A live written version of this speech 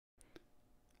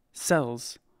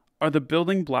Cells are the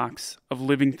building blocks of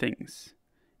living things.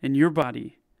 In your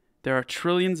body, there are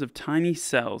trillions of tiny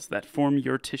cells that form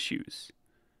your tissues.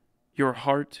 Your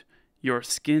heart, your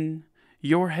skin,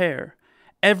 your hair,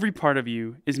 every part of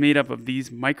you is made up of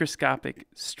these microscopic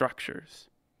structures.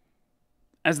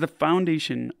 As the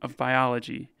foundation of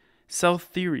biology, cell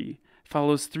theory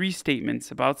follows three statements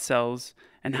about cells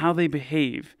and how they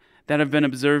behave that have been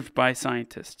observed by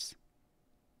scientists.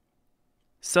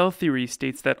 Cell theory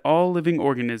states that all living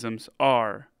organisms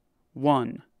are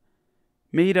 1.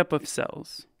 Made up of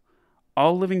cells.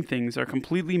 All living things are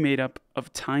completely made up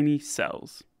of tiny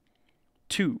cells.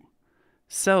 2.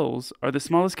 Cells are the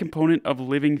smallest component of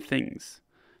living things.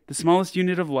 The smallest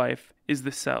unit of life is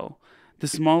the cell. The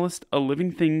smallest a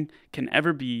living thing can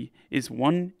ever be is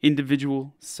one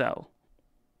individual cell.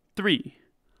 3.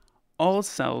 All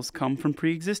cells come from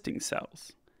pre-existing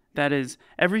cells. That is,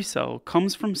 every cell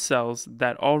comes from cells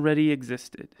that already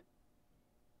existed.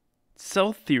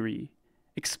 Cell theory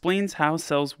explains how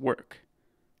cells work,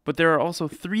 but there are also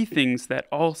three things that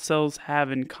all cells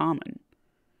have in common.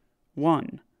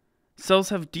 1. Cells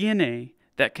have DNA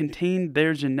that contain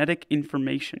their genetic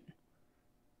information.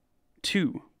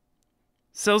 2.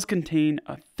 Cells contain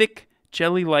a thick,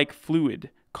 jelly-like fluid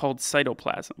called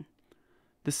cytoplasm.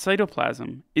 The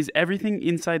cytoplasm is everything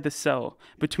inside the cell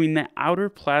between the outer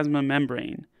plasma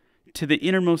membrane to the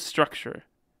innermost structure,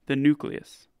 the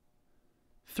nucleus.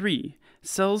 3.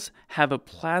 Cells have a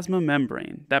plasma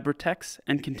membrane that protects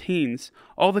and contains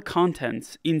all the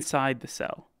contents inside the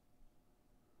cell.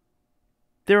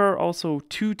 There are also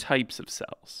two types of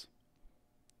cells.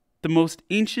 The most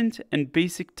ancient and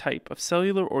basic type of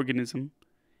cellular organism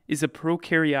is a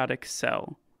prokaryotic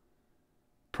cell.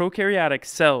 Prokaryotic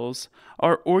cells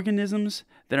are organisms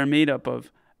that are made up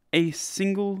of a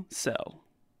single cell.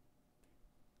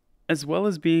 As well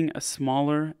as being a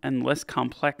smaller and less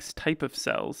complex type of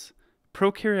cells,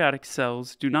 prokaryotic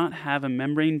cells do not have a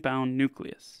membrane-bound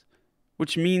nucleus,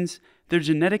 which means their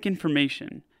genetic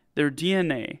information, their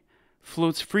DNA,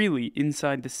 floats freely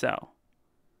inside the cell.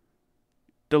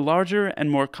 The larger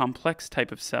and more complex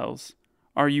type of cells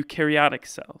are eukaryotic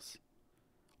cells.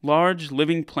 Large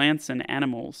living plants and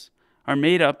animals are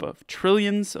made up of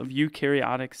trillions of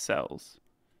eukaryotic cells.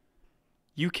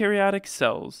 Eukaryotic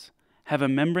cells have a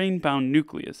membrane-bound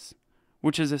nucleus,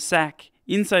 which is a sac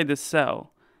inside the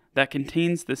cell that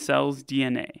contains the cell's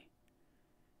DNA.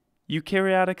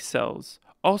 Eukaryotic cells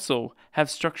also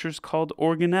have structures called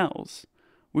organelles,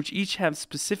 which each have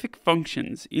specific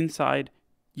functions inside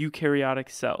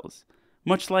eukaryotic cells,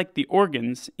 much like the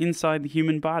organs inside the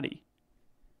human body.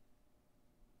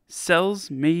 Cells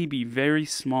may be very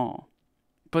small,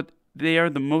 but they are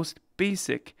the most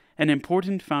basic and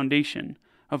important foundation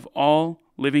of all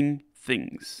living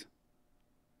things.